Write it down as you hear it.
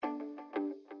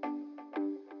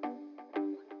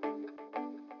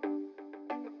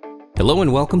Hello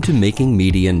and welcome to Making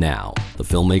Media Now, the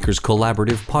Filmmakers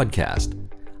Collaborative podcast.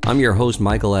 I'm your host,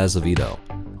 Michael Azevedo.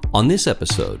 On this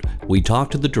episode, we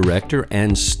talk to the director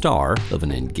and star of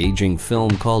an engaging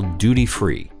film called Duty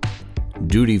Free.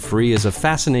 Duty Free is a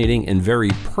fascinating and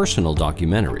very personal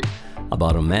documentary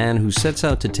about a man who sets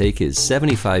out to take his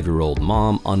 75-year-old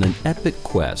mom on an epic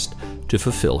quest to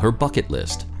fulfill her bucket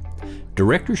list.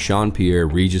 Director Jean-Pierre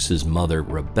Regis' mother,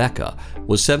 Rebecca,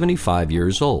 was 75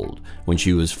 years old when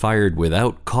she was fired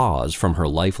without cause from her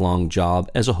lifelong job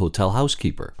as a hotel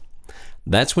housekeeper.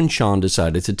 That's when Sean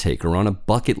decided to take her on a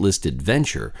bucket list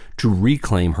adventure to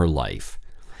reclaim her life.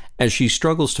 As she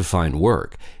struggles to find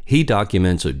work, he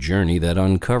documents a journey that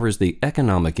uncovers the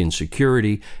economic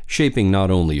insecurity shaping not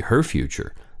only her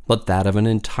future, but that of an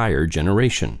entire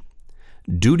generation.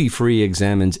 Duty Free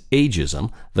examines ageism,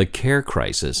 the care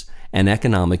crisis, and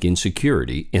economic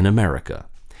insecurity in America.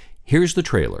 Here's the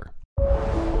trailer.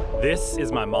 This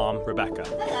is my mom, Rebecca.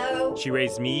 Hello. She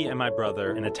raised me and my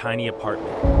brother in a tiny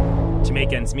apartment. To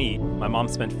make ends meet, my mom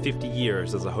spent 50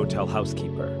 years as a hotel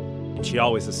housekeeper, and she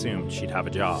always assumed she'd have a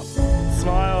job.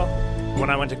 Smile. When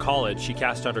I went to college, she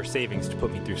cashed out her savings to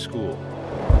put me through school.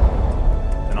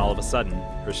 Then all of a sudden,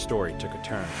 her story took a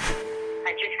turn.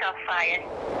 I just got fired.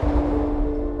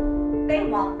 They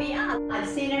want me out. I've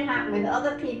seen it happen with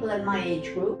other people in my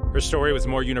age group. Her story was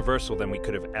more universal than we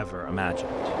could have ever imagined.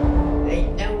 There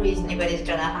ain't no reason anybody's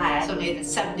gonna hire somebody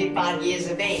that's 75 years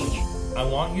of age. I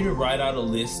want you to write out a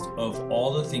list of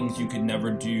all the things you could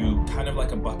never do, kind of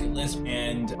like a bucket list,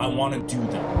 and I want to do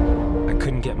them. I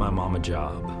couldn't get my mom a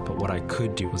job, but what I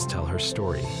could do was tell her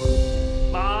story.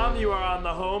 Mom, you are on the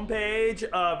homepage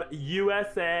of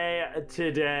USA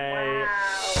Today. Wow.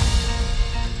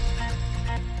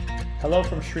 Hello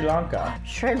from Sri Lanka.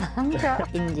 Sri Lanka,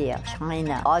 India,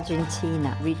 China,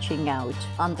 Argentina, reaching out,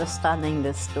 understanding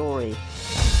the story.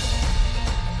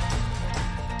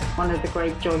 One of the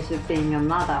great joys of being a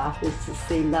mother is to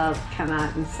see love come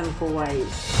out in simple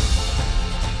ways.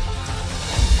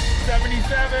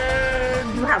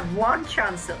 77! You have one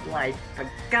chance at life. For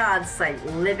God's sake,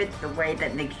 live it the way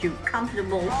that makes you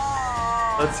comfortable.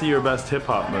 Let's see your best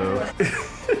hip-hop move.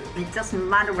 It doesn't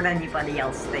matter what anybody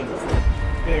else thinks.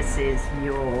 This is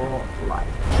your life.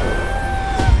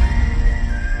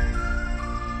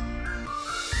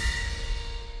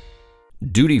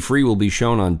 Duty Free will be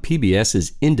shown on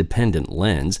PBS's Independent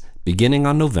Lens beginning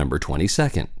on November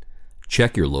 22nd.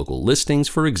 Check your local listings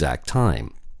for exact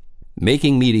time.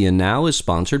 Making Media Now is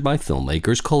sponsored by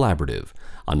Filmmakers Collaborative,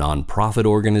 a nonprofit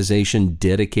organization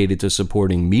dedicated to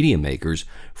supporting media makers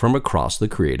from across the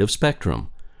creative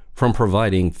spectrum. From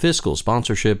providing fiscal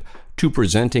sponsorship to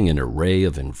presenting an array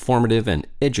of informative and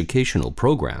educational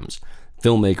programs,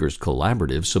 Filmmakers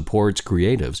Collaborative supports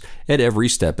creatives at every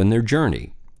step in their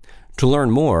journey. To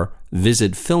learn more,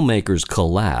 visit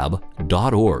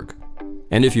filmmakerscollab.org.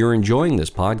 And if you're enjoying this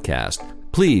podcast,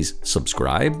 please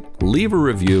subscribe, leave a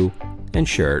review, and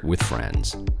share it with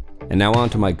friends. And now on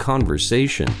to my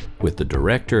conversation with the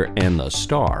director and the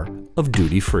star of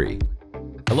Duty Free.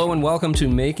 Hello and welcome to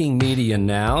Making Media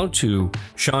Now to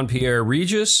Jean-Pierre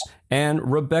Regis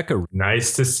and Rebecca.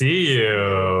 Nice to see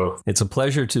you. It's a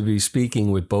pleasure to be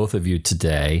speaking with both of you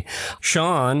today.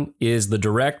 Sean is the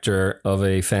director of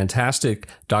a fantastic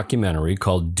documentary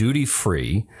called Duty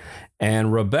Free,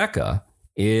 and Rebecca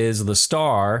is the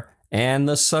star and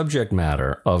the subject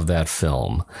matter of that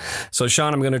film. So,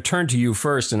 Sean, I'm going to turn to you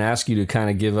first and ask you to kind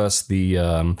of give us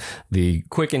the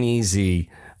quick and easy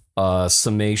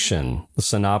summation, the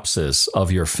synopsis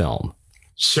of your film.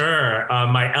 Sure.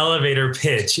 My elevator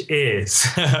pitch is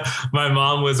my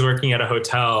mom was working at a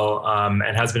hotel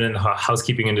and has been in the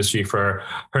housekeeping industry for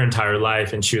her entire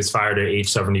life. And she was fired at age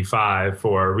 75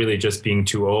 for really just being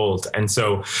too old. And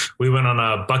so we went on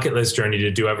a bucket list journey to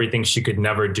do everything she could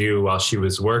never do while she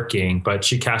was working. But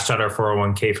she cashed out her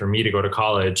 401k for me to go to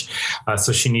college.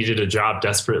 So she needed a job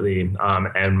desperately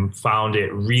and found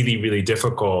it really, really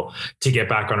difficult to get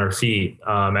back on her feet.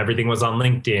 Everything was on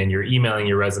LinkedIn. You're emailing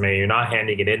your resume. You're not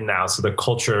handing it in now. So the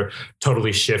culture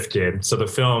totally shifted. So the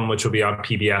film, which will be on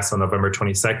PBS on November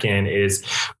 22nd, is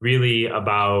really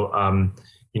about,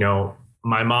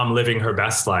 my mom living her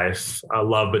best life, a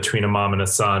love between a mom and a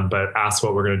son, but ask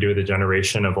what we're going to do with a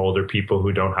generation of older people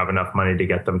who don't have enough money to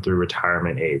get them through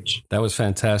retirement age. That was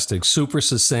fantastic. Super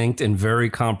succinct and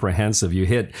very comprehensive. You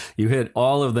hit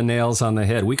all of the nails on the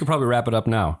head. We could probably wrap it up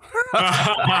now.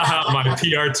 My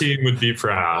PR team would be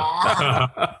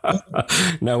proud.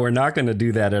 No, we're not going to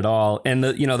do that at all. And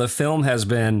the film has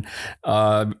been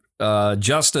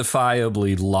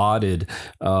justifiably lauded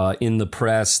in the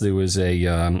press. There was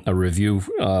a review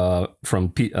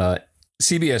from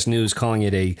CBS News calling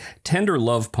it a tender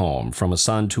love poem from a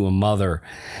son to a mother.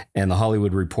 And The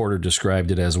Hollywood Reporter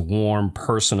described it as warm,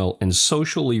 personal, and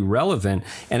socially relevant.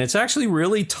 And it's actually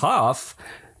really tough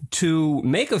to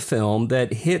make a film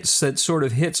that sort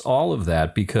of hits all of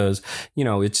that because, you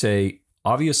know, it's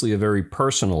obviously a very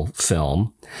personal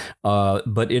film,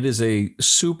 but it is a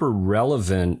super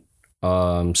relevant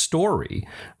story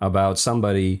about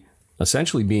somebody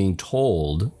essentially being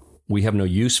told, we have no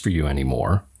use for you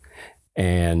anymore.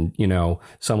 And, you know,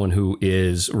 someone who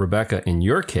is, Rebecca, in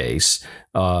your case,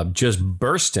 just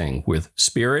bursting with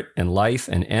spirit and life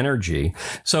and energy.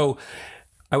 So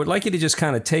I would like you to just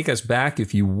kind of take us back,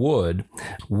 if you would.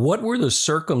 What were the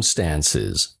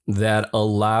circumstances that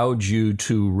allowed you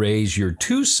to raise your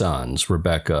two sons,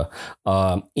 Rebecca,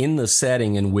 in the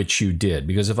setting in which you did?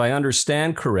 Because if I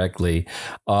understand correctly,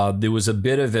 there was a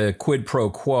bit of a quid pro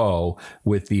quo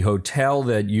with the hotel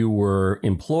that you were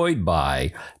employed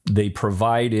by. They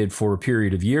provided, for a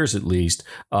period of years at least,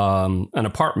 an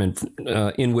apartment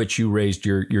in which you raised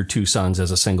your two sons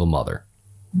as a single mother.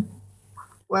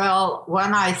 Well,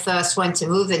 when I first went to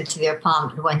move into the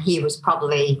apartment when he was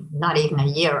probably not even a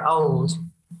year old,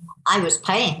 I was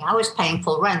paying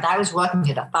full rent. I was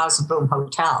working at a 1,000-room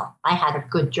hotel. I had a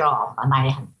good job, and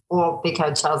I had 4 big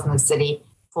hotels in the city,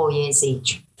 4 years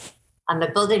each. And the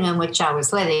building in which I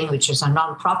was living, which was a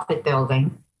non-profit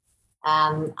building,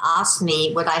 asked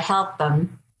me would I help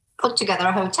them put together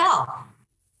a hotel.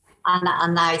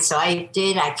 So I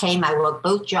did. I came, I worked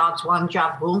both jobs, one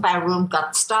job, room by room,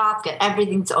 got staff, got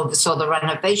everything, oversaw the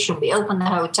renovation. We opened the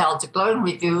hotel to glowing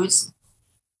reviews.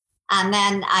 And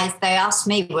then they asked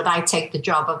me, would I take the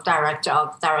job of director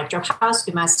of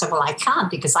housekeeping? I said, well, I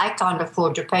can't because I can't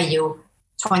afford to pay you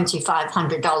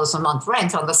 $2,500 a month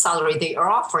rent on the salary that you're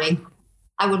offering.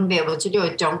 I wouldn't be able to do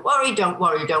it. Don't worry.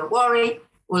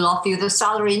 We'll offer you the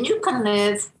salary and you can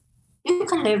live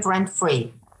rent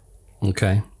free.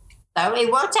 Okay. So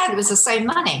it worked out. It was the same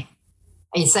money,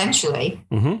 essentially.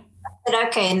 Mm-hmm. I said,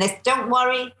 okay, and don't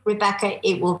worry, Rebecca,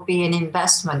 it will be an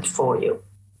investment for you.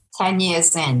 10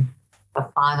 years in, the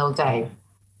final day.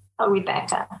 Oh,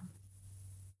 Rebecca,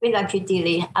 we love you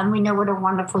dearly, and we know what a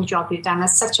wonderful job you've done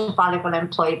as such a valuable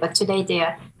employee. But today,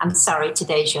 dear, I'm sorry,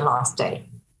 today's your last day.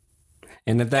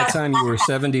 And at that time, you were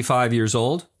 75 years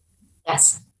old?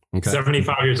 Yes. Okay.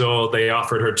 75 years old. They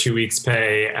offered her 2 weeks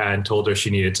pay and told her she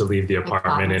needed to leave the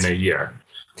apartment in a year.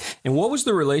 And what was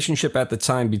the relationship at the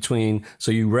time between,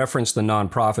 so you referenced the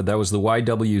nonprofit, that was the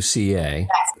YWCA.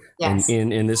 Yes.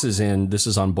 And this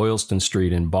is on Boylston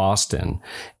Street in Boston.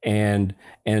 And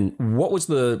what was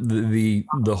the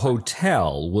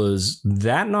hotel? Was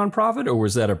that nonprofit or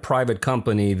was that a private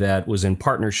company that was in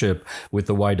partnership with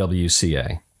the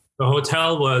YWCA? The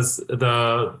hotel was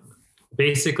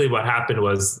basically what happened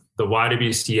was the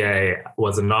YWCA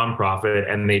was a nonprofit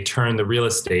and they turned the real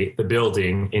estate, the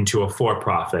building, into a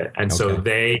for-profit. And so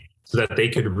that they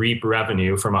could reap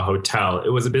revenue from a hotel. It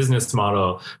was a business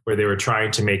model where they were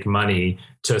trying to make money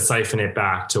to siphon it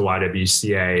back to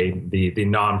YWCA, the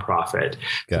nonprofit.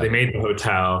 So they made the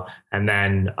hotel and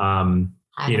then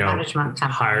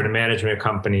hired a management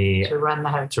company to run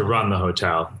the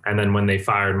hotel. And then when they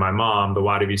fired my mom, the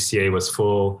YWCA was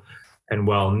full and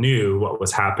well knew what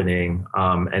was happening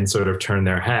and sort of turned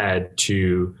their head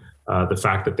to the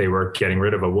fact that they were getting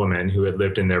rid of a woman who had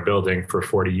lived in their building for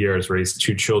 40 years, raised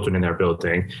 2 children in their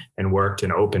building, and worked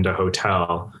and opened a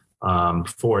hotel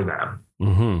for them.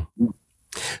 Mm-hmm.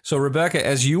 So, Rebecca,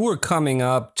 as you were coming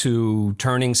up to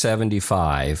turning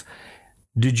 75,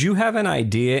 did you have an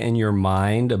idea in your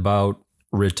mind about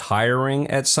retiring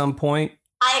at some point?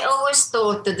 I always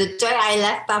thought that the day I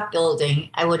left that building,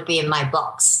 I would be in my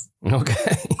box.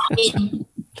 Okay. I mean,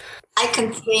 I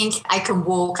can think, I can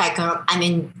walk, I'm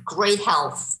in great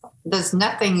health. There's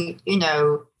nothing,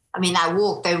 I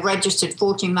walk, they registered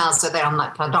 14 miles a day on my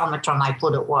pedometer on my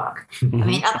foot at work. Mm-hmm. I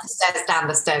mean, up the stairs, down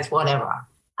the stairs, whatever.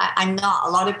 I'm not,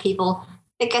 a lot of people,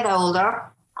 they get older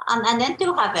and then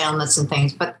do have ailments and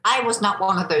things, but I was not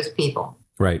one of those people.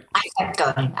 Right. I kept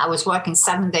going. I was working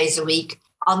 7 days a week,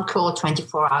 on call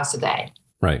 24 hours a day.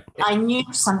 Right. I knew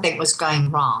something was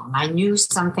going wrong. I knew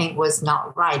something was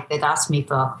not right. They'd asked me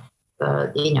for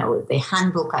the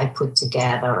handbook I put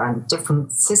together and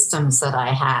different systems that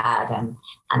I had and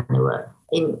they were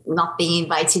not being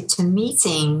invited to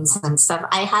meetings and stuff.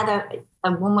 I had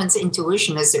a woman's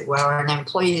intuition, as it were, an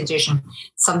employee intuition.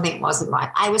 Something wasn't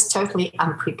right. I was totally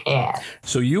unprepared.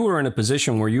 So you were in a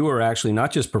position where you were actually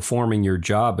not just performing your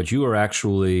job, but you were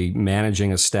actually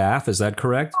managing a staff. Is that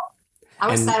correct? I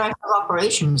was director of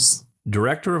operations.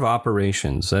 Director of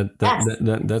operations.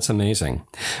 That's amazing.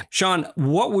 Sean,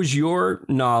 what was your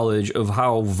knowledge of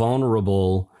how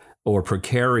vulnerable or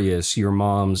precarious your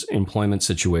mom's employment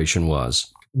situation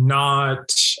was?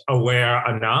 Not aware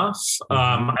enough.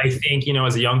 I think,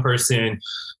 as a young person,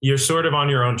 you're sort of on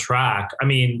your own track. I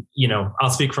mean,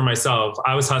 I'll speak for myself.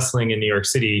 I was hustling in New York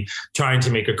City, trying to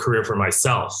make a career for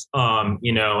myself,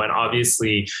 and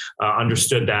obviously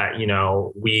understood that,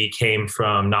 we came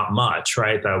from not much,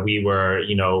 right? That we were,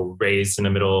 raised in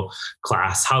a middle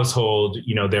class household.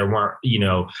 There weren't,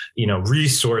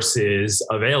 resources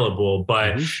available.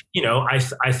 But,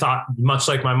 I thought, much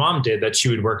like my mom did, that she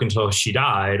would work until she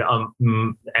died.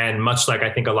 And much like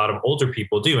I think a lot of older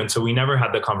people do. And so we never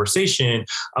had the conversation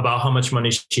about how much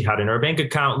money she had in her bank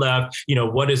account left.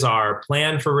 What is our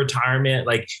plan for retirement?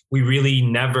 Like, we really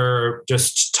never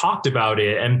just talked about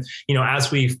it. And,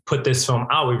 as we've put this film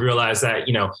out, we realized that,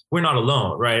 we're not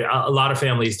alone, right? A lot of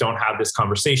families don't have this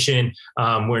conversation.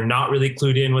 We're not really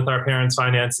clued in with our parents'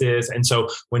 finances. And so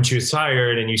when she was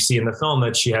tired, and you see in the film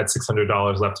that she had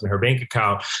 $600 left in her bank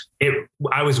account,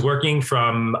 I was working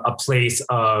from a place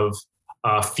of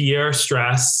fear,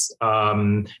 stress,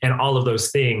 and all of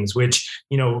those things, which,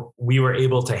 we were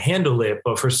able to handle it.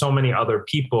 But for so many other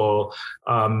people,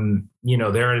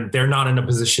 they're not in a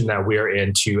position that we're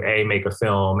in to A, make a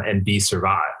film, and B,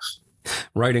 survive.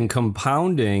 Right. And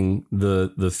compounding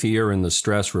the fear and the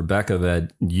stress, Rebecca,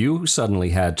 that you suddenly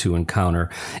had to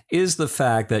encounter is the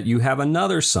fact that you have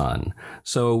another son.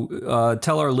 So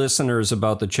tell our listeners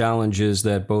about the challenges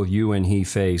that both you and he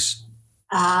face.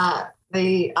 I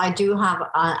do have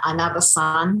another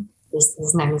son.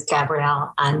 His name is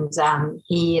Gabriel, and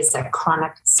he is a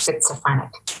chronic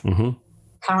schizophrenic,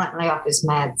 currently off his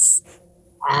meds,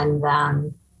 and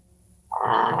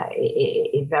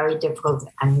it's very difficult.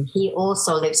 And he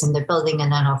also lives in the building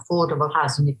in an affordable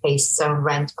house, and he pays his own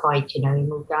rent quite, he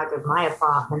moved out of my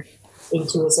apartment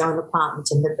into his own apartment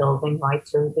in the building right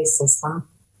through this system.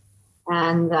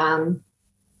 And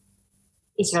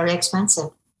it's very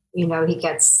expensive. He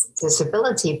gets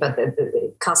disability, but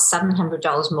it costs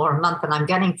 $700 more a month than I'm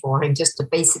getting for him just to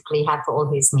basically have all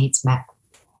his needs met.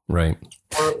 Right.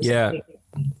 Yeah.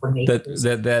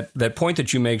 That point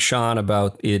that you make, Sean,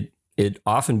 about it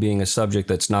often being a subject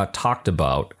that's not talked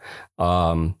about.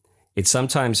 It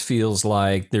sometimes feels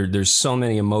like there's so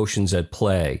many emotions at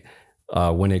play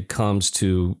when it comes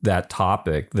to that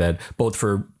topic, that both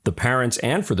for the parents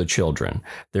and for the children,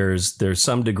 there's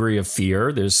some degree of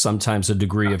fear. There's sometimes a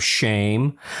degree of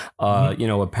shame.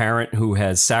 A parent who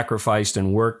has sacrificed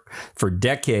and worked for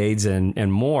decades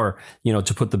and more,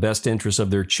 to put the best interests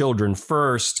of their children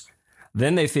first.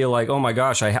 Then they feel like, oh my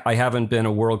gosh, I haven't been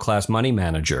a world-class money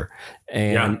manager.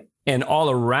 And all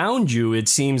around you, it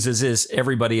seems as if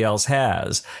everybody else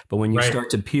has. But when you start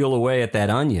to peel away at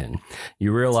that onion,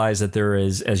 you realize that there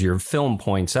is, as your film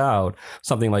points out,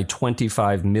 something like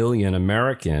 25 million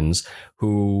Americans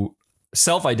who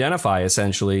self-identify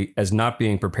essentially as not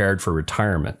being prepared for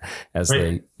retirement as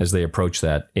they approach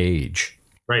that age.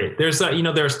 Right. There's,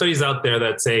 there are studies out there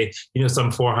that say,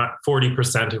 some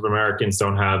 40% of Americans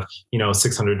don't have,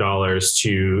 $600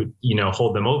 to,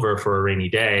 hold them over for a rainy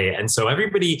day. And so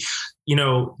everybody,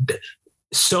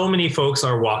 so many folks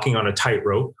are walking on a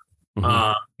tightrope.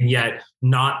 And yet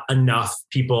not enough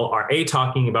people are A,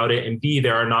 talking about it, and B,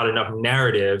 there are not enough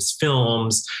narratives,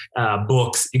 films,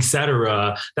 books,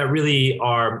 etc., that really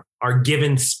are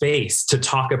given space to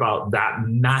talk about that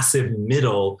massive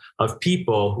middle of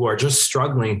people who are just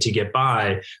struggling to get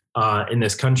by in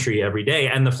this country every day,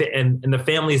 and the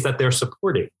families that they're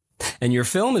supporting. And your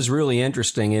film is really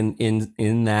interesting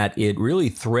in that it really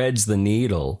threads the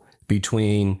needle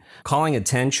between calling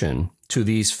attention to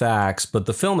these facts, but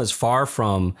the film is far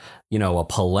from, a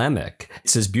polemic.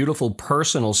 It's this beautiful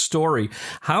personal story.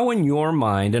 How, in your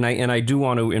mind, and I do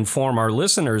want to inform our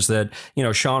listeners that,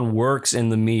 Sean works in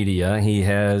the media. He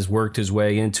has worked his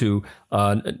way into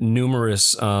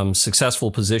numerous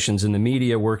successful positions in the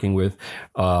media, working with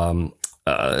CNN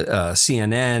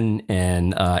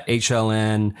and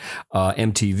HLN,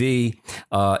 MTV,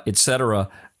 etc.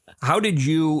 How did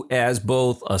you, as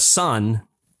both a son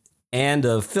and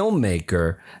a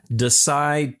filmmaker,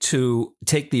 decide to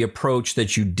take the approach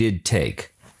that you did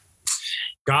take?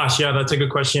 Gosh, yeah, that's a good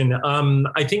question.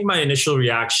 I think my initial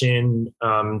reaction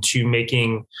to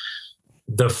making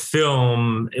the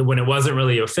film, when it wasn't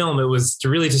really a film, it was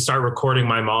to start recording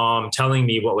my mom telling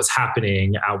me what was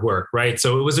happening at work, right?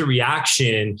 So it was a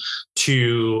reaction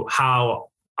to how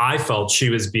I felt she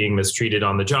was being mistreated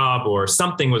on the job, or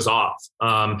something was off.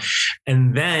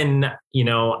 And then,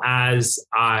 as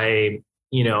I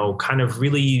kind of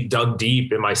really dug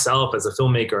deep in myself as a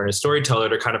filmmaker and a storyteller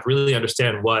to kind of really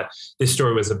understand what this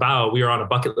story was about. We were on a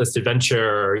bucket list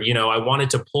adventure. I wanted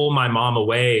to pull my mom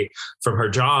away from her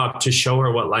job to show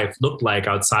her what life looked like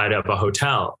outside of a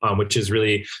hotel, which is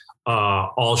really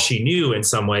all she knew in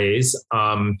some ways.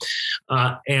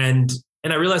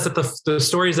 And I realized that the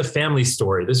story is a family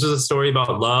story. This was a story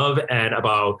about love and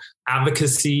about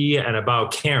advocacy and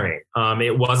about caring.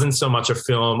 It wasn't so much a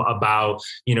film about,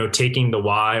 taking the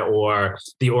Y or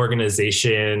the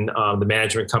organization, the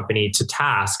management company to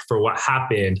task for what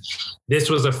happened. This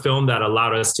was a film that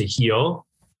allowed us to heal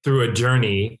through a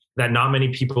journey that not many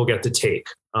people get to take.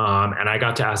 And I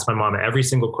got to ask my mom every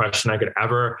single question I could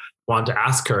ever want to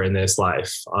ask her in this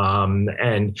life,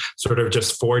 and sort of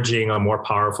just forging a more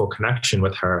powerful connection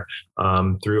with her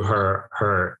through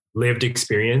her lived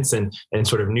experience and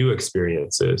sort of new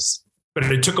experiences. But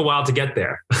it took a while to get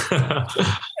there.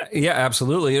 Yeah,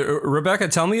 absolutely. Rebecca,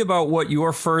 tell me about what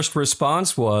your first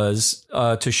response was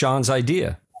to Sean's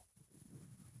idea.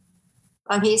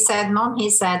 Well, he said,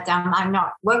 I'm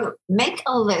not, well, make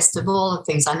a list of all the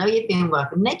things. I know you've been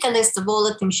working. Make a list of all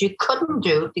the things you couldn't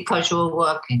do because you were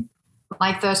working.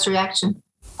 My first reaction,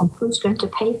 and who's going to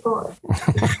pay for it?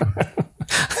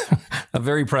 A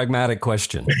very pragmatic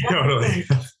question. Totally.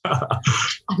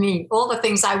 I mean, all the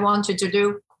things I wanted to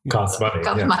do cost money.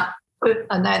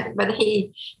 But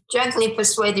he gently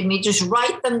persuaded me, just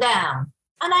write them down.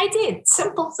 And I did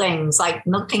simple things like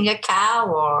milking a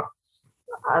cow or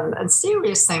and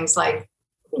serious things like,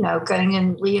 going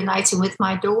and reuniting with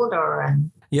my daughter. And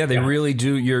yeah, they really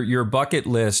do. Your bucket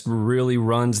list really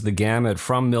runs the gamut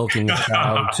from milking a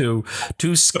cow to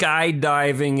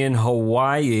skydiving in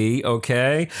Hawaii,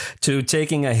 okay, to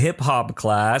taking a hip hop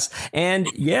class. And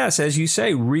yes, as you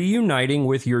say, reuniting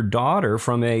with your daughter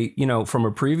from a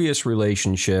previous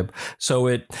relationship. So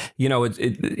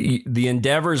the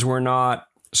endeavors were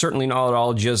certainly not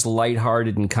all just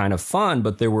lighthearted and kind of fun,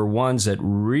 but there were ones that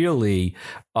really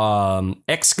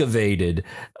excavated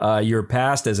your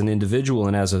past as an individual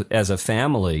and as a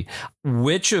family.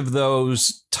 Which of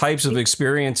those types of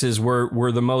experiences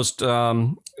were the most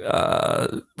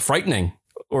frightening,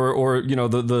 or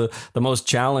the most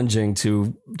challenging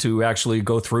to actually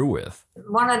go through with?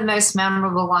 One of the most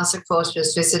memorable ones, of course,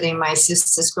 was visiting my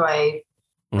sister's grave.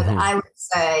 But I would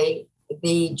say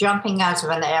the jumping out of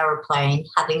an aeroplane,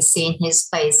 having seen his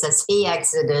face as he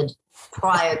exited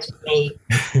prior to me,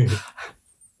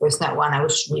 was not one I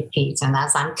would repeat. And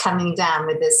as I'm coming down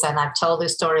with this, and I've told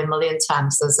this story a million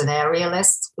times, there's an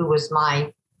aerialist who was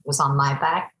on my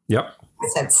back. Yep. I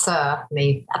said, "Sir,"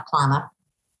 me, a planner,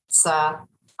 "Sir,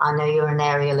 I know you're an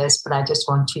aerialist, but I just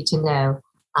want you to know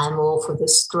I'm all for the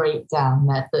straight down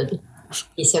method."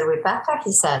 He said, "Rebecca,"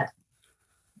 he said,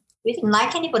 "we didn't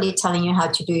like anybody telling you how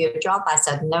to do your job." I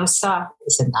said, "No, sir." He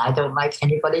said, "I don't like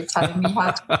anybody telling me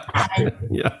how to."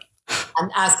 Yeah.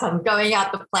 And as I'm going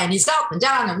out the plane, he's up and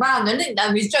down and round and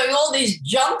he's doing all these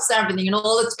jumps and everything. And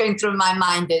all that's going through my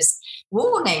mind is,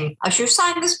 "Warning, as you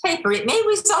sign this paper, it may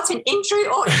result in injury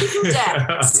or even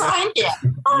death. Sign here."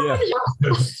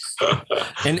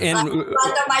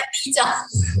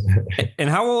 And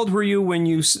how old were you when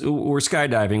you were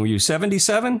skydiving? Were you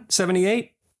 77,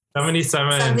 78?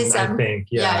 77, I think.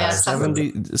 Yeah.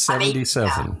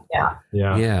 77.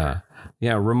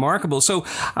 Yeah, remarkable. So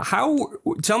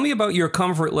tell me about your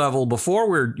comfort level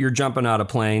before you're jumping out of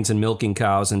planes and milking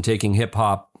cows and taking hip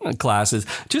hop classes.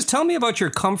 Just tell me about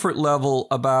your comfort level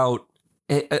about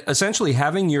essentially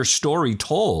having your story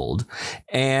told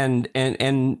and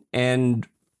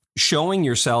showing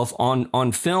yourself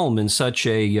on film in such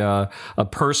a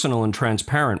personal and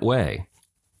transparent way.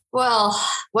 Well,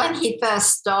 when he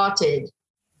first started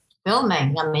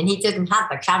filming, I mean, he didn't have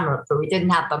the camera crew, he didn't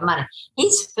have the money.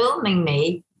 He's filming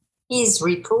me, he's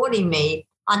recording me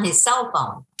on his cell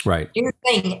phone. Right. Do you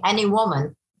think any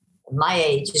woman my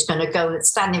age is going to go and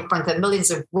stand in front of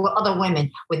millions of other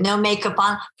women with no makeup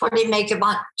on, putting makeup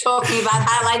on, talking about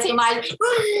highlighting my...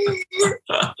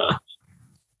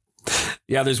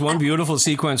 Yeah, there's one beautiful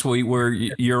sequence where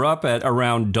you're up at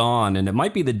around dawn, and it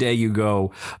might be the day you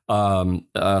go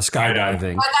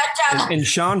skydiving. And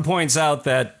Sean points out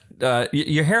that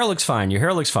your hair looks fine. Your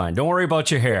hair looks fine. Don't worry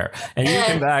about your hair. And you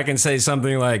come back and say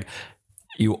something like,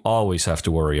 "You always have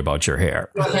to worry about your hair."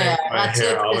 My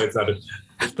hair always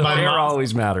The hair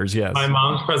always matters, yes. My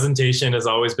mom's presentation has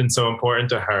always been so important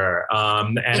to her.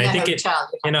 And I think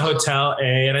in a hotel,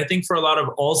 and I think for a lot of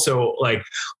also like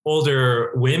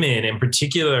older women in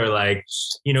particular, like,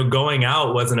 you know, going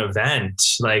out was an event.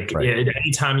 Like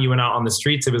anytime you went out on the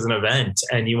streets, it was an event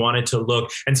and you wanted to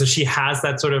look. And so she has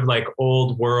that sort of like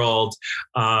old world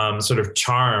sort of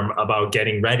charm about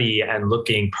getting ready and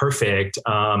looking perfect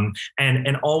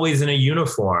and always in a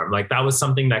uniform. Like that was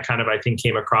something that kind of, I think,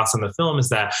 came across in the film, is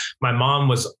that my mom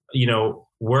was, you know,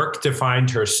 work defined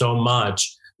her so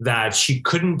much that she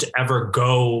couldn't ever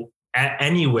go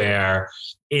anywhere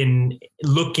in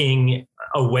looking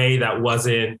a way that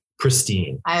wasn't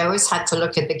pristine. I always had to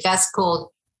look at the guest called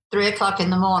 3:00 in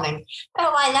the morning.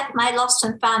 Oh, I left my lost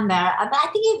and found there. I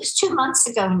think it was 2 months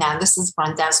ago now. This is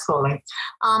front desk calling.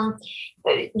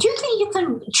 Do you think you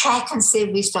can check and see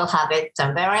if we still have it?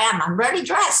 So there I am. I'm ready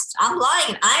dressed. I'm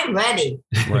lying. I'm ready.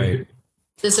 Right.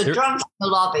 There's a drunk in the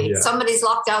lobby. Yeah. Somebody's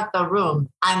locked out the room.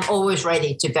 I'm always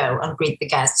ready to go and greet the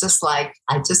guests, just like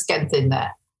I just get in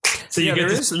there. So you get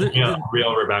to see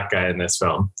real Rebecca in this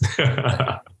film.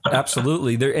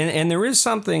 Absolutely. There's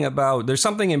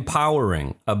something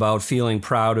empowering about feeling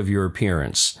proud of your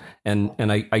appearance. And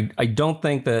I don't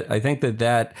think that, I think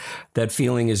that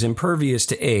feeling is impervious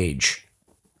to age.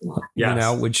 Yes. You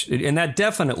know, and that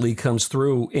definitely comes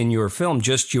through in your film,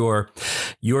 just your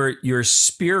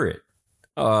spirit.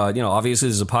 You know, obviously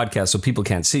this is a podcast, so people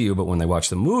can't see you, but when they watch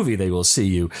the movie, they will see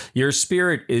you. Your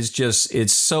spirit is just,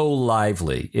 it's so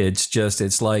lively.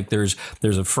 It's like there's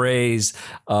a phrase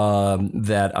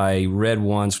that I read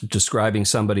once describing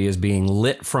somebody as being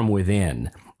lit from within.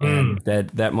 And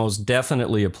that most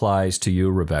definitely applies to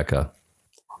you, Rebecca.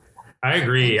 I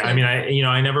agree. I mean,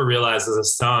 I never realized as a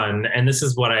son, and this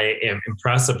is what I am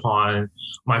impressed upon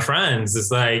my friends,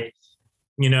 is like,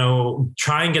 you know,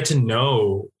 try and get to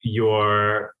know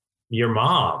your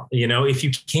mom, you know, if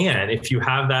you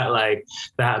have that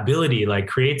ability, like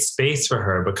create space for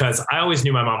her, because I always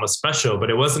knew my mom was special, but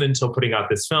it wasn't until putting out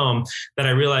this film that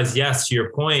I realized, yes, to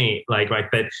your point, like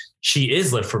that she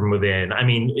is lit from within. I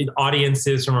mean,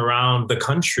 audiences from around the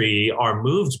country are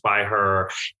moved by her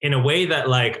in a way that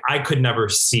like I could never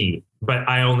see, but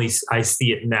I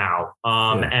see it now.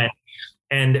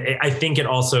 And I think it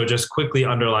also just quickly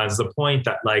underlines the point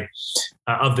that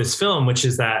of this film, which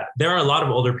is that there are a lot of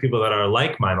older people that are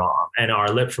like my mom and are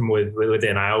lit from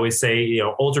within. I always say, you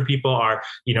know, older people are,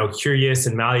 you know, curious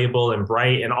and malleable and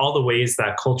bright in all the ways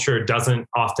that culture doesn't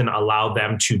often allow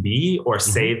them to be or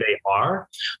say they are.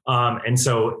 And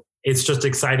so it's just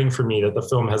exciting for me that the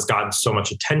film has gotten so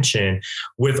much attention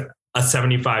with a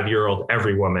 75-year-old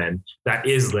every woman that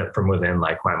is lit from within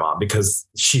like my mom, because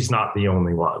she's not the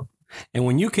only one. And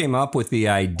when you came up with the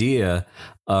idea,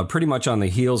 pretty much on the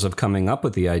heels of coming up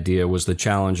with the idea was the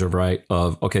challenge of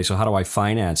okay, so how do I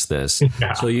finance this?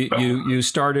 Yeah. So you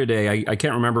started I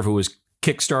can't remember if it was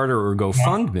Kickstarter or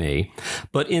GoFundMe,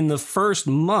 but in the first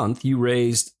month you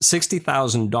raised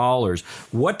 $60,000.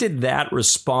 What did that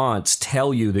response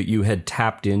tell you that you had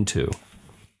tapped into?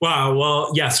 Wow.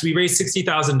 Well, yes, we raised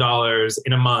 $60,000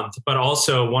 in a month, but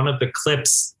also one of the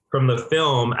clips from the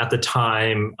film at the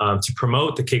time to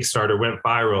promote the Kickstarter went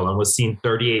viral and was seen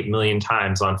 38 million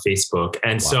times on Facebook.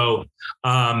 And so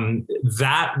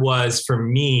that was for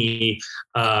me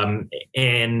an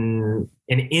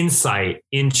insight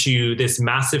into this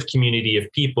massive community of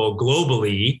people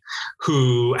globally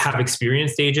who have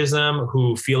experienced ageism,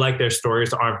 who feel like their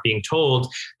stories aren't being told.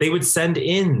 They would send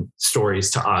in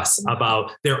stories to us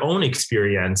about their own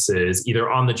experiences,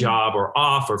 either on the job or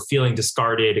off, or feeling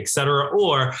discarded, et cetera,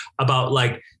 or about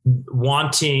like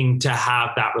wanting to have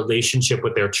that relationship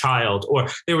with their child. Or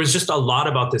there was just a lot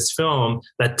about this film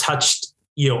that touched,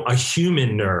 you know, a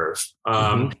human nerve.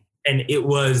 And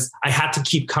I had to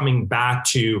keep coming back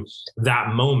to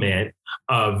that moment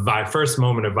of my first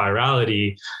moment of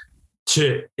virality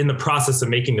in the process of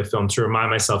making the film, to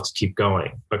remind myself to keep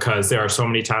going, because there are so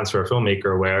many times for a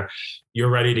filmmaker where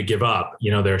you're ready to give up. You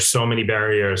know, there are so many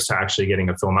barriers to actually getting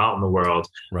a film out in the world.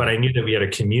 Right. But I knew that we had a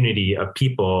community of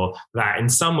people that in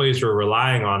some ways were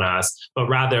relying on us, but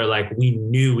rather like we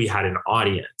knew we had an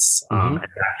audience, and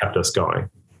that kept us going.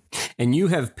 And you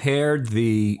have paired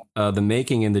the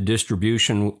making and the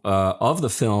distribution of the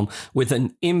film with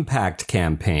an impact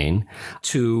campaign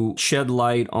to shed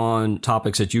light on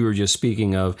topics that you were just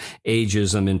speaking of,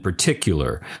 ageism in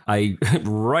particular.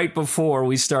 Right before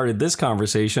we started this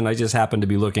conversation, I just happened to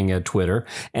be looking at Twitter,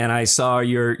 and I saw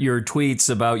your tweets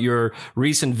about your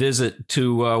recent visit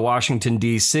to Washington,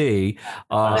 D.C.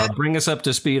 Bring us up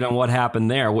to speed on what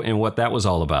happened there and what that was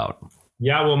all about.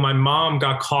 Yeah, well, my mom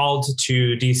got called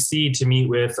to DC to meet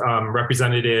with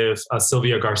Representative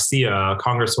Sylvia Garcia, a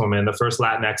congresswoman, the first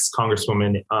Latinx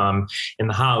congresswoman in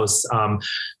the House,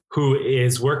 who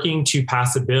is working to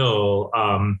pass a bill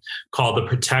called the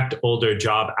Protect Older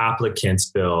Job Applicants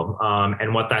Bill.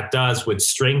 And what that does would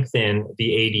strengthen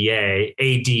the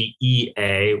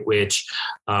ADEA, which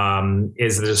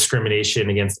is the Discrimination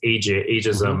Against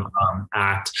Ageism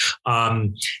Act,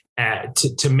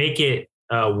 to make it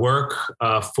work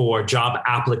for job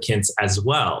applicants as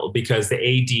well, because the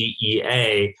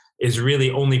ADEA is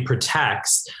really only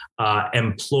protects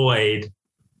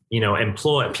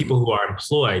people who are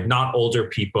employed, not older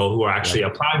people who are actually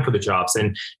applying for the jobs.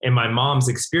 And in my mom's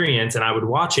experience, and I would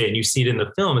watch it and you see it in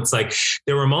the film, it's like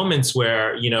there were moments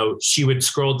where, she would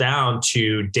scroll down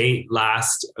to date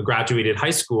last graduated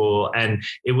high school and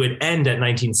it would end at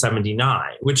 1979,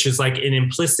 which is like an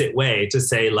implicit way to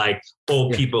say like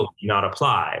old people do not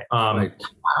apply.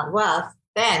 Well,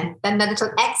 then the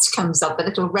little X comes up, the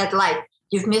little red light.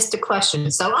 You've missed a question.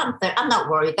 So I'm not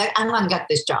worried. I'm going to get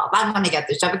this job. I'm going to get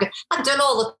this job because I've done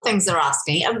all the things they're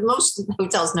asking. And most of the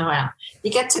hotels know how.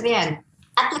 You get to the end.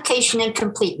 Application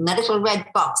incomplete. In that little red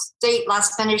box. Date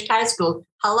last finished high school.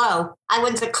 Hello. I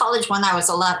went to college when I was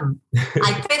 11.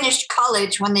 I finished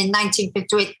college when in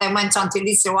 1958, then went on to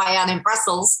Lycée Royal in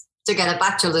Brussels to get a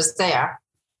bachelor's there.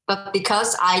 But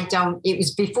because it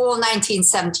was before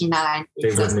 1979.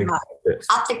 It doesn't matter.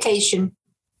 Application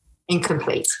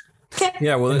incomplete.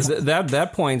 Yeah, well,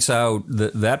 that points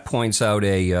out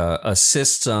a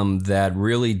system that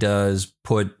really does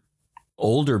put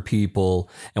older people.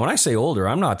 And when I say older,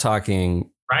 I'm not talking.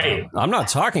 Right. I'm not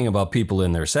talking about people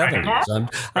in their 70s.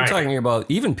 I'm talking about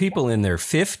even people in their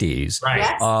 50s. Right.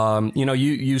 Yes.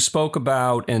 You spoke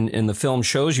about, and the film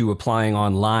shows you applying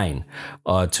online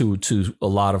to a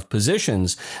lot of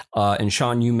positions. And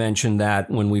Sean, you mentioned that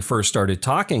when we first started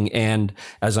talking. And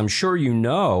as I'm sure you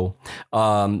know,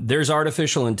 there's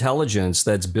artificial intelligence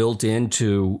that's built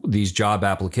into these job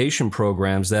application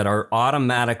programs that are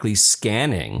automatically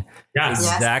scanning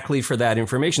exactly for that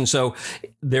information. So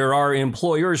there are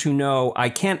employers who know I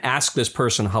can't ask this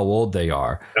person how old they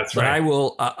are. That's but right.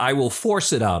 I will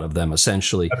force it out of them,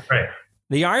 essentially. That's right.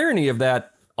 The irony of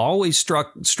that always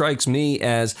strikes me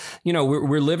as,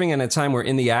 we're living in a time where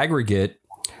in the aggregate,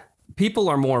 people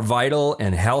are more vital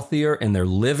and healthier and they're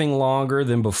living longer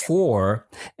than before.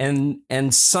 And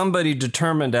somebody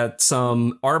determined at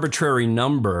some arbitrary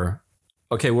number,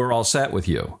 okay, we're all set with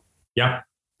you. Yeah.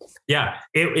 Yeah.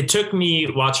 It took me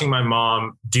watching my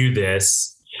mom do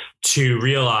this to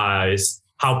realize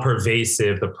how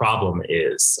pervasive the problem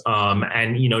is.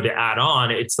 And to add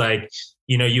on, it's like,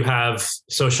 you have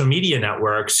social media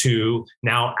networks who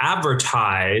now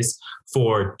advertise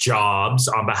for jobs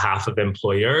on behalf of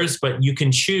employers, but you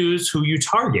can choose who you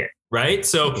target, right?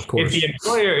 So if the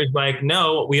employer is like,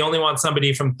 no, we only want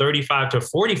somebody from 35 to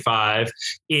 45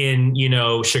 in,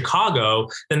 Chicago,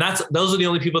 then those are the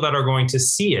only people that are going to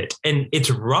see it. And it's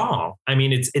wrong. I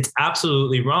mean, it's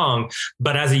absolutely wrong.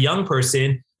 But as a young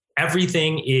person,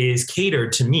 everything is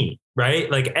catered to me, right?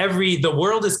 Like the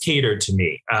world is catered to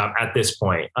me at this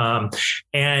point.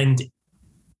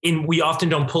 We often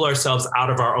don't pull ourselves out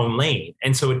of our own lane.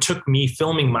 And so it took me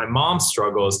filming my mom's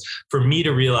struggles for me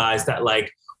to realize that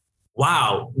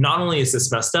wow, not only is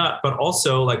this messed up, but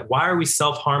also why are we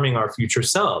self-harming our future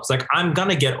selves? I'm going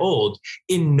to get old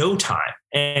in no time.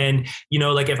 And,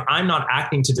 if I'm not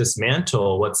acting to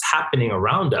dismantle what's happening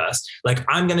around us,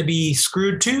 I'm going to be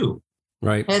screwed too.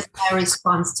 Right. Here's my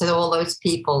response to all those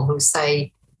people who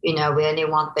say, we only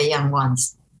want the young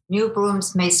ones. New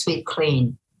brooms may sweep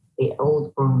clean. The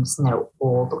old brooms know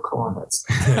all the corners.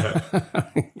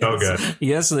 Oh, good.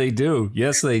 Yes, they do.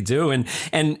 Yes, they do.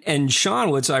 And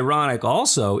Sean, what's ironic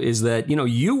also is that,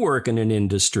 you work in an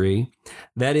industry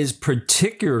that is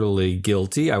particularly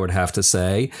guilty, I would have to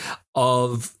say,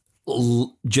 of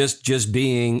just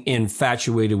being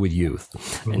infatuated with youth,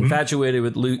 infatuated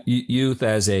with youth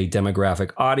as a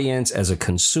demographic audience, as a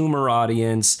consumer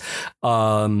audience.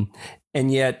 And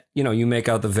yet, you make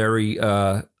out the very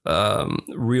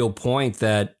real point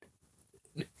that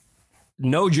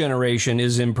no generation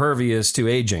is impervious to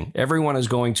aging. Everyone is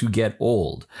going to get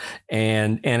old.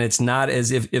 And it's not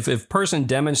as if a person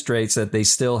demonstrates that they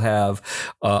still have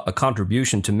a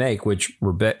contribution to make, which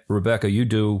Rebecca, you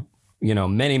do,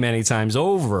 many, many times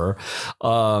over,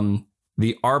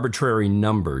 the arbitrary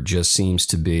number just seems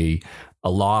to be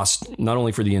a loss, not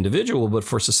only for the individual, but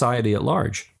for society at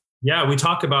large. Yeah, we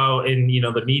talk about in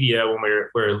the media when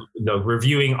we're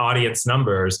reviewing audience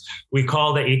numbers, we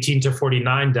call the 18 to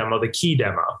 49 demo the key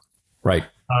demo. Right.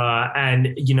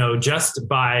 And, just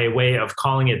by way of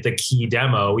calling it the key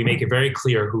demo, we make it very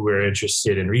clear who we're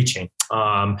interested in reaching.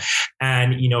 And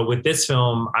with this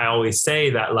film, I always say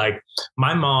that, like,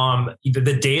 my mom,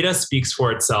 the data speaks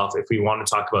for itself. If we want to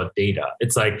talk about data,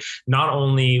 it's like, not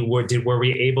only were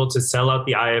we able to sell out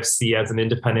the IFC as an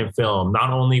independent film,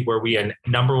 not only were we a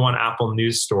 #1 Apple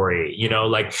News story,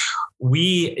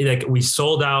 we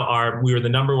sold out we were the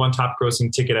 #1 top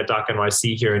grossing ticket at Doc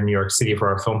NYC here in New York City for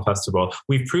our film festival.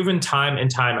 We've proven time and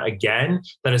time again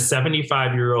that a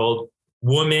 75-year-old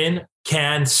woman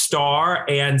can star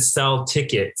and sell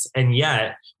tickets. And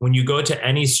yet, when you go to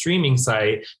any streaming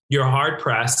site, you're hard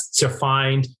pressed to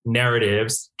find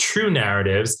true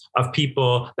narratives of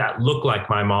people that look like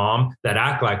my mom, that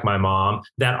act like my mom,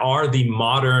 that are the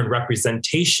modern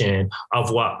representation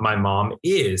of what my mom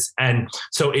is. And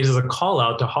so it is a call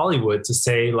out to Hollywood to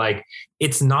say, like,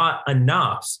 it's not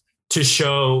enough to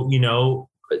show,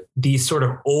 these sort of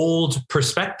old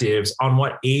perspectives on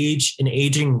what age and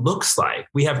aging looks like.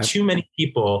 We have too many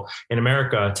people in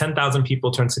America. 10,000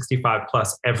 people turn 65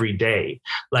 plus every day.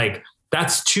 Like,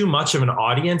 that's too much of an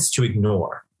audience to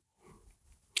ignore.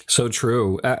 So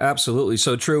true. Absolutely.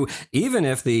 So true. Even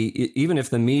if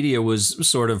the media was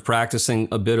sort of practicing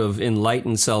a bit of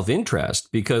enlightened self-interest,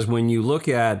 because when you look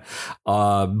at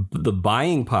the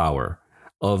buying power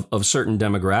of certain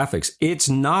demographics, it's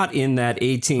not in that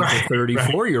 18 to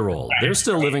 34-year-old. They're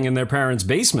still living in their parents'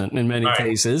 basement in many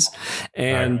cases.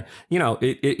 And,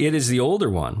 it is the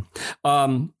older one.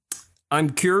 I'm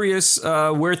curious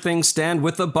where things stand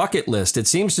with the bucket list. It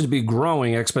seems to be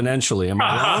growing exponentially. Am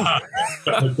I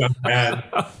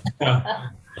wrong?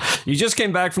 You just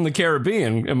came back from the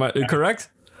Caribbean. Am I correct?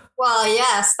 Well,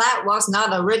 yes, that was not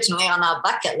originally on our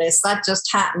bucket list. That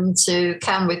just happened to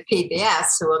come with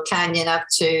PBS, who were kind enough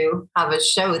to have us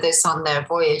show this on their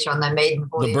maiden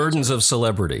voyage. The burdens of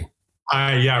celebrity.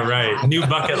 Yeah, right. New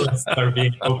bucket lists are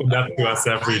being opened up to us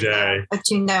every day. But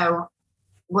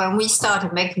when we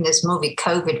started making this movie,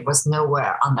 COVID was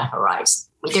nowhere on the horizon.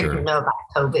 We didn't know about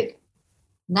COVID.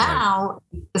 Now,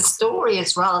 the story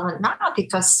is relevant now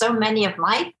because so many of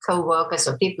my co-workers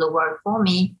or people who work for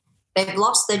me, they've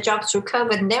lost their jobs through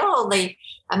COVID, and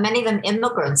many of them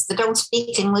immigrants that don't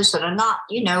speak English, that are not,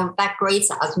 that great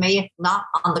as me, not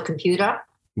on the computer.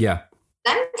 Yeah.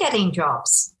 Them getting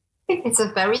jobs. I think it's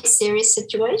a very serious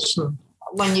situation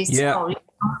when you saw people.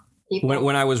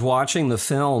 When I was watching the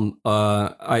film,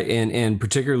 and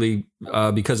particularly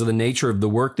because of the nature of the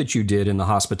work that you did in the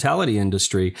hospitality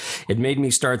industry, it made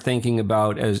me start thinking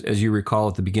about, as you recall,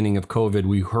 at the beginning of COVID,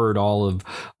 we heard all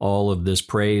of this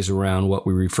praise around what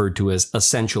we referred to as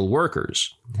essential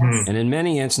workers. Yes. And in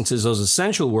many instances, those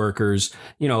essential workers,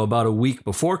 about a week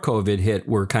before COVID hit,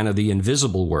 were kind of the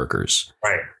invisible workers.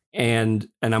 Right. And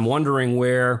I'm wondering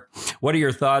what are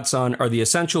your thoughts on, are the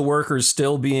essential workers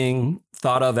still being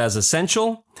thought of as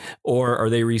essential, or are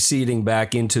they receding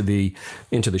back into the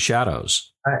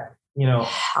shadows?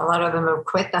 A lot of them have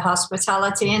quit the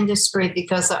hospitality industry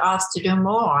because they're asked to do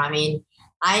more. I mean,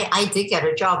 I did get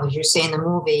a job, as you say in the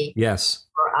movie. Yes.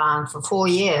 For 4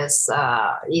 years,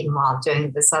 even while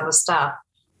doing this other stuff.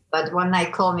 But when they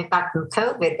called me back from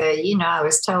COVID, I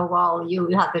was told, well, you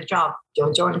have the job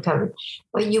during COVID,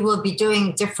 but you will be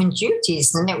doing different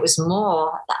duties. And it was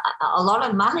more, a lot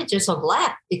of managers have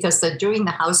left because they're doing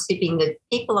the housekeeping. The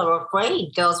people are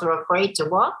afraid, girls are afraid to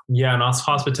work. Yeah, and also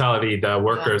hospitality, the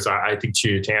workers, I think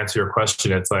to answer your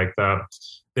question, it's like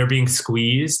they're being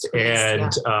squeezed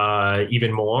and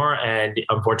even more. And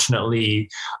unfortunately,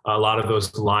 a lot of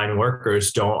those line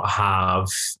workers don't have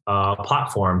a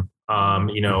platform.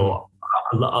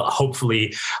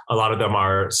 Hopefully a lot of them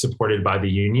are supported by the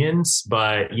unions,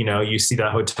 but, you see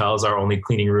that hotels are only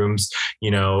cleaning rooms,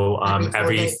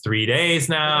 every 3 days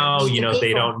now,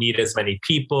 they don't need as many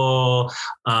people.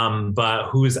 But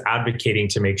who's advocating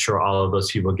to make sure all of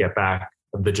those people get back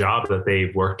the job that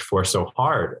they've worked for so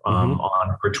hard on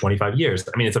for 25 years?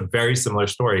 I mean, it's a very similar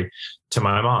story to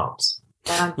my mom's.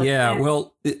 Yeah.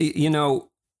 Well,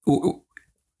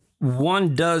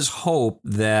 one does hope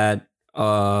that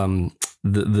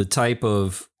the type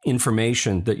of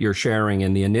information that you're sharing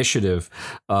and the initiative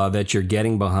that you're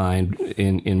getting behind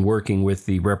in working with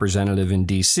the representative in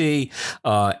DC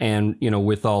and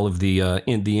with all of the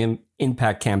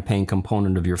impact campaign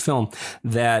component of your film,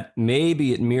 that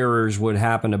maybe it mirrors what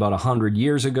happened about 100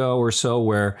 years ago or so,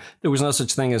 where there was no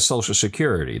such thing as Social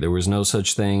Security. There was no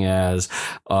such thing as,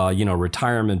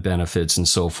 retirement benefits and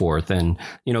so forth. And,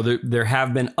 there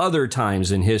have been other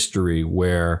times in history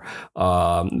where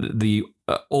the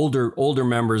older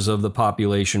members of the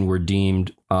population were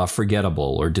deemed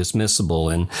forgettable or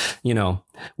dismissible. And, you know,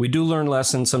 we do learn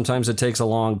lessons. Sometimes it takes a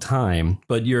long time,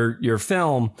 but your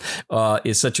film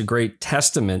is such a great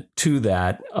testament to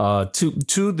that,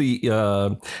 to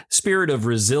the spirit of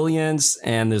resilience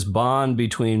and this bond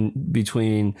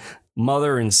between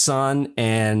mother and son,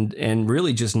 and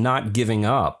really just not giving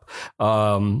up.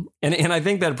 And I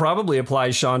think that probably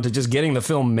applies, Sean, to just getting the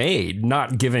film made,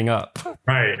 not giving up.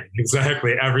 Right,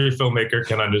 exactly. Every filmmaker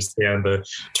can understand the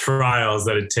trials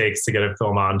that it takes to get a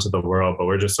film out into the world, but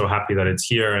we're just so happy that it's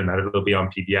here and that it'll be on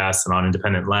PBS and on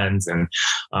Independent Lens, and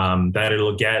that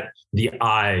it'll get the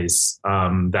eyes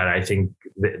that I think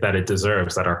that it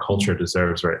deserves, that our culture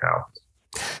deserves right now.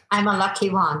 I'm a lucky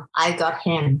one. I got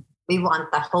him. We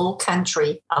want the whole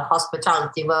country of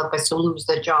hospitality workers who lose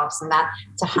their jobs and that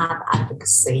to have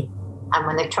advocacy. And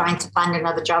when they're trying to find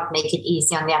another job, make it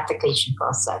easy on the application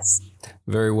process.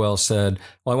 Very well said.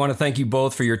 Well, I want to thank you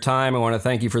both for your time. I want to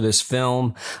thank you for this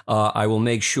film. I will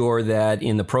make sure that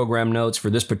in the program notes for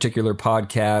this particular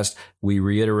podcast, we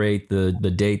reiterate the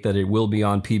date that it will be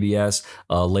on PBS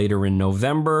later in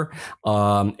November.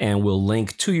 And we'll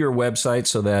link to your website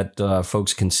so that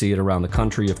folks can see it around the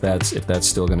country if that's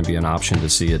still going to be an option to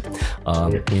see it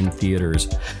in theaters.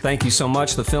 Thank you so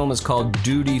much. The film is called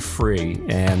Duty Free,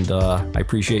 and I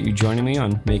appreciate you joining me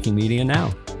on Making Media Now.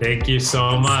 Thank you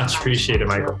so much. Appreciate it,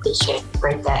 Michael. Appreciate it.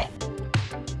 Great day.